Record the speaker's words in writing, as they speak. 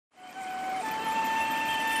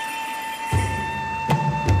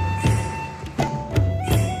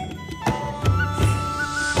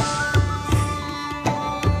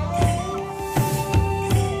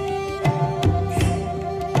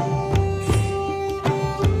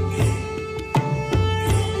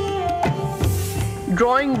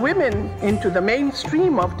Drawing women into the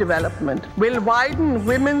mainstream of development will widen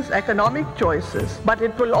women's economic choices, but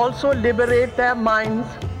it will also liberate their minds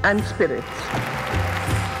and spirits.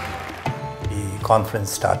 The conference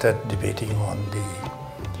started debating on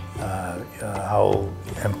how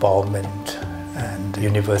empowerment and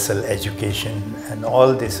universal education and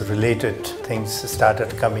all these related things started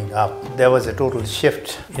coming up. There was a total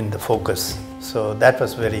shift in the focus, so that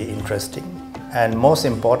was very interesting. And most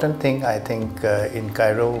important thing, I think, in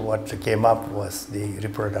Cairo, what came up was the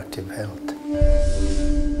reproductive health.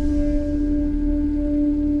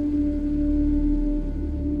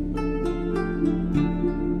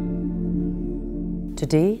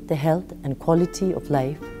 Today, the health and quality of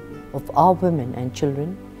life of our women and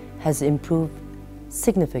children has improved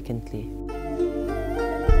significantly.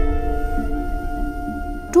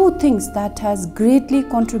 Two things that has greatly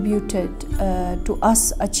contributed to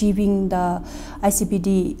us achieving the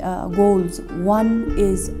ICPD goals. One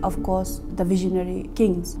is, of course, the visionary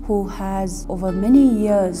kings who has over many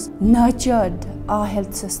years nurtured our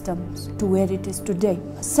health systems to where it is today.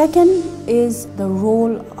 Second is the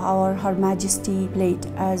role Her Majesty played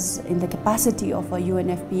as in the capacity of a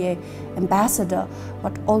UNFPA ambassador,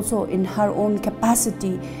 but also in her own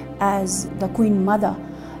capacity as the Queen Mother,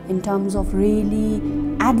 in terms of really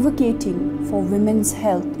advocating for women's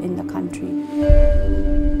health in the country.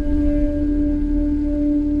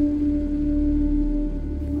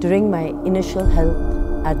 During my initial health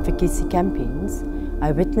advocacy campaigns,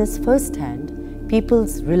 I witnessed firsthand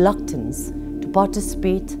people's reluctance to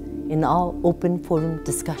participate in our open forum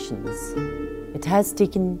discussions. It has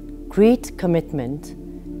taken great commitment,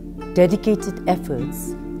 dedicated efforts,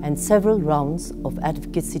 and several rounds of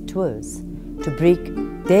advocacy tours to break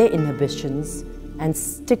their inhibitions and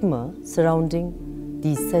stigma surrounding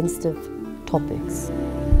these sensitive topics.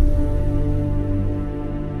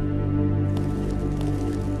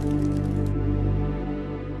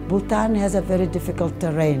 Bhutan has a very difficult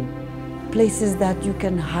terrain, places that you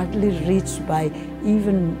can hardly reach by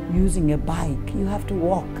even using a bike. You have to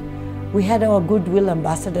walk. We had our goodwill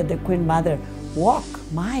ambassador, the Queen Mother, walk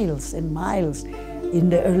miles and miles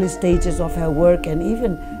in the early stages of her work and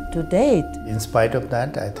even to date. In spite of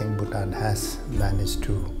that, I think Bhutan has managed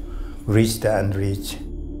to reach the unreached.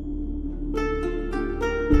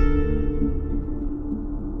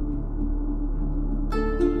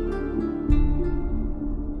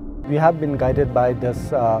 We have been guided by this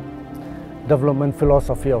development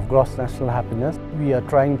philosophy of gross national happiness. We are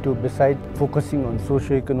trying to, besides focusing on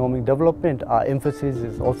socio-economic development, our emphasis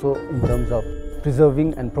is also in terms of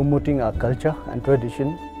preserving and promoting our culture and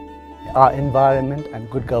tradition, our environment and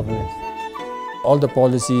good governance. All the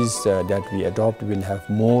policies that we adopt will have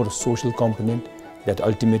more social component that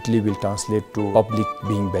ultimately will translate to public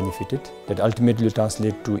being benefited, that ultimately will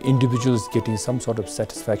translate to individuals getting some sort of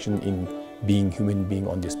satisfaction in being human being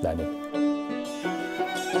on this planet.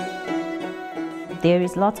 There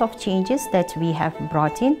is lots of changes that we have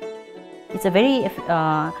brought in. It's a very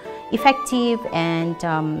effective and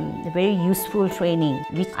very useful training,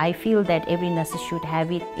 which I feel that every nurse should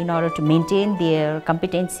have it in order to maintain their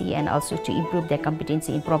competency and also to improve their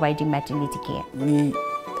competency in providing maternity care. We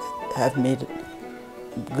have made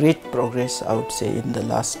great progress, I would say, in the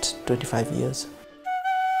last 25 years.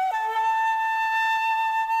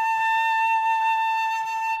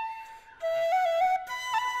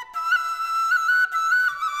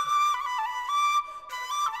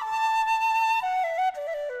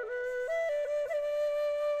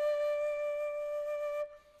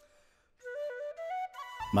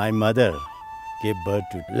 My mother gave birth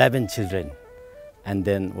to 11 children, and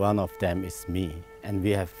then one of them is me, and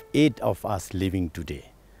we have 8 of us living today.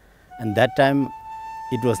 And that time,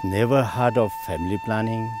 it was never heard of family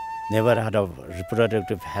planning, never heard of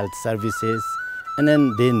reproductive health services, and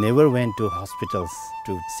then they never went to hospitals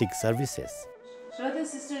to seek services.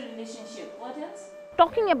 Brother-sister relationship, what else?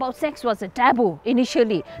 Talking about sex was a taboo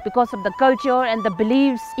initially because of the culture and the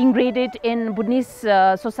beliefs ingrained in Bhutanese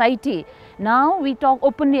society. Now we talk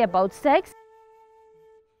openly about sex.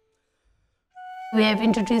 We have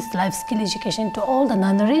introduced life skill education to all the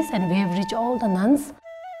nunneries and we have reached all the nuns.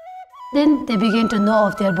 Then they begin to know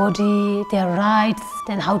of their body, their rights,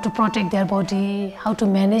 then how to protect their body, how to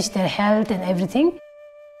manage their health and everything.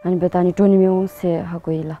 And betani tunimyo se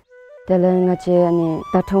hakuila. Tele ngache ani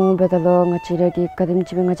tathong betalo ngache ragi kadim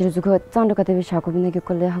chibe ngache zuko chando kadebi shakobine ke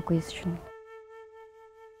kolle hakuisun.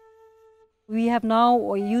 We have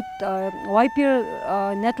now youth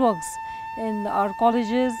YPR networks in our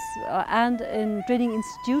colleges and in training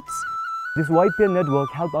institutes. This YPR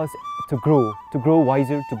network helps us to grow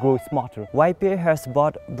wiser, to grow smarter. YPR has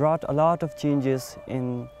brought a lot of changes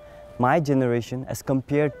in my generation as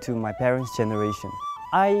compared to my parents' generation.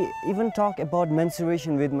 I even talk about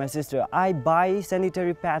menstruation with my sister. I buy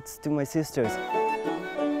sanitary pads to my sisters.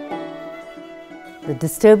 The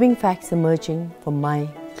disturbing facts emerging from my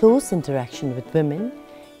close interaction with women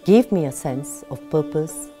gave me a sense of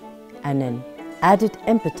purpose and an added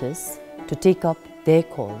impetus to take up their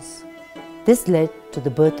cause. This led to the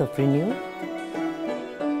birth of Renew.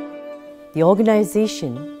 The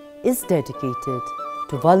organization is dedicated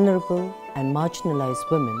to vulnerable and marginalized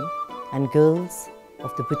women and girls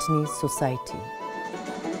of the Bhutanese society.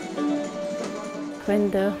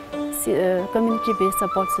 When the community-based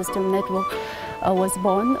support system network was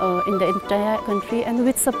born in the entire country and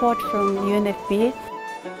with support from UNFPA,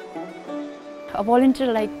 a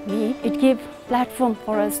volunteer like me, it gave platform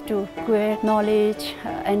for us to acquire knowledge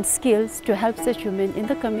and skills to help such women in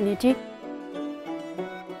the community.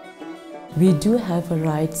 We do have a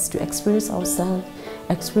right to express ourselves,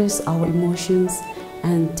 express our emotions,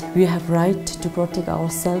 and we have right to protect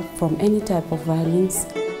ourselves from any type of violence.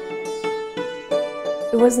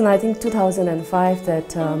 It was in, I think, 2005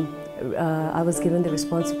 that I was given the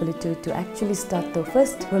responsibility to actually start the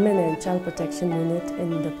first Women and Child Protection Unit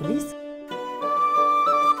in the police.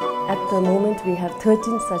 At the moment, we have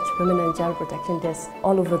 13 such Women and Child Protection desks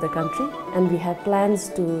all over the country, and we have plans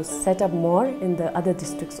to set up more in the other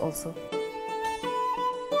districts also.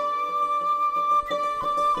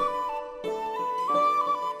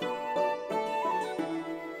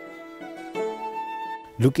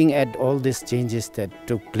 Looking at all these changes that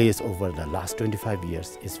took place over the last 25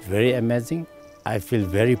 years is very amazing. I feel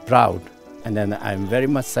very proud, and then I'm very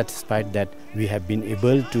much satisfied that we have been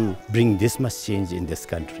able to bring this much change in this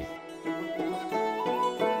country.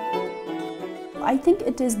 I think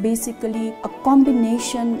it is basically a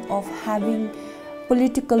combination of having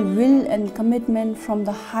political will and commitment from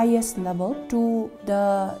the highest level to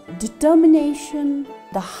the determination,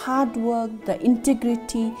 the hard work, the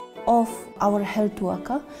integrity of our health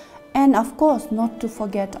worker, and of course not to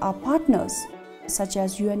forget our partners such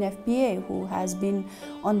as UNFPA, who has been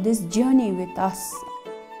on this journey with us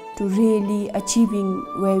to really achieving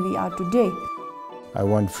where we are today. I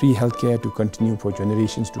want free healthcare to continue for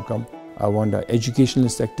generations to come. I want the educational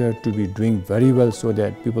sector to be doing very well so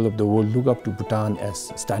that people of the world look up to Bhutan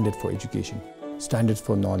as standard for education, standards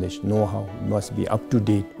for knowledge, know-how must be up to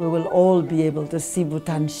date. We will all be able to see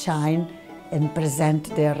Bhutan shine and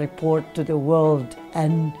present their report to the world,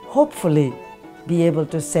 and hopefully be able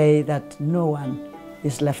to say that no one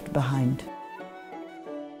is left behind.